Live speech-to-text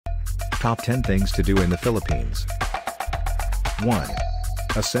Top 10 Things to Do in the Philippines. 1.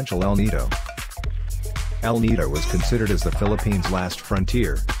 Essential El Nido. El Nido was considered as the Philippines' last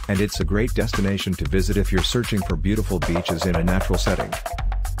frontier, and it's a great destination to visit if you're searching for beautiful beaches in a natural setting.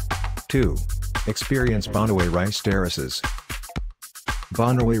 2. Experience Banaue Rice Terraces.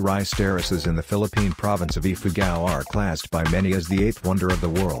 Banaue Rice Terraces in the Philippine province of Ifugao are classed by many as the eighth wonder of the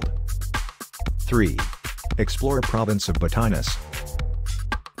world. 3. Explore province of Batanes.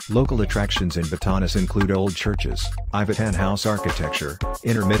 Local attractions in Batanes include old churches, Ivatan house architecture,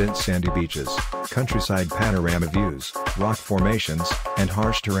 intermittent sandy beaches, countryside panorama views, rock formations, and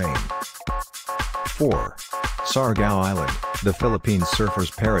harsh terrain. 4. Siargao Island, the Philippines'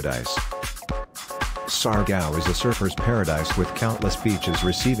 surfer's paradise. Siargao is a surfer's paradise with countless beaches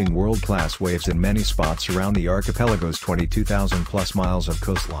receiving world-class waves in many spots around the archipelagos' 22,000 plus miles of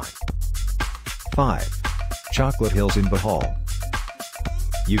coastline. 5. Chocolate Hills in Bohol.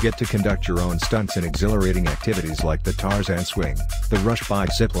 You get to conduct your own stunts in exhilarating activities like the Tarzan swing, the rush bike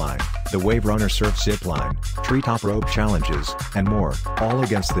zipline, the wave runner surf zipline, treetop rope challenges, and more, all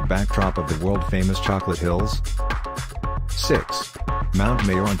against the backdrop of the world-famous Chocolate Hills. 6. Mount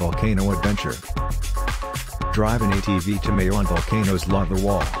Mayon Volcano Adventure. Drive an ATV to Mayon Volcano's lava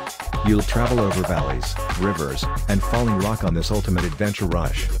wall. You'll travel over valleys, rivers, and falling rock on this ultimate adventure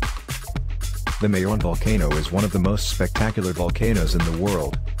rush. The Mayon volcano is one of the most spectacular volcanoes in the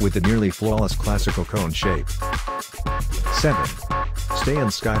world, with a nearly flawless classical cone shape. 7. Stay in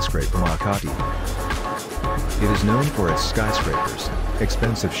Skyscraper Makati. It is known for its skyscrapers,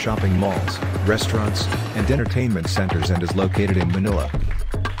 expensive shopping malls, restaurants, and entertainment centers and is located in Manila.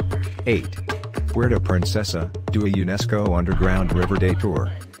 8. Puerto Princesa, do a UNESCO Underground River Day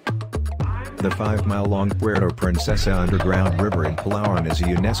Tour. The 5-mile-long Puerto Princesa Underground River in Palawan is a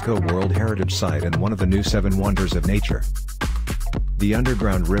UNESCO World Heritage Site and one of the new 7 wonders of nature. The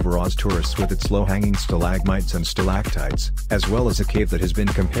underground river awes tourists with its low-hanging stalagmites and stalactites, as well as a cave that has been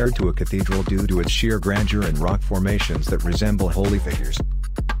compared to a cathedral due to its sheer grandeur and rock formations that resemble holy figures.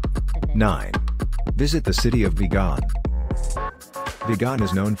 9. Visit the city of Vigan. Vigan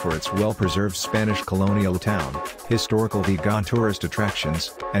is known for its well-preserved Spanish colonial town, historical Vigan tourist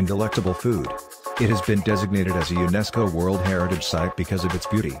attractions, and delectable food. It has been designated as a UNESCO World Heritage Site because of its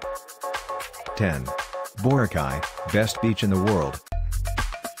beauty. 10. Boracay, best beach in the world.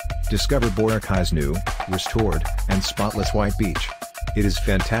 Discover Boracay's new, restored, and spotless white beach. It is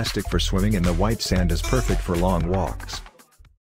fantastic for swimming and the white sand is perfect for long walks.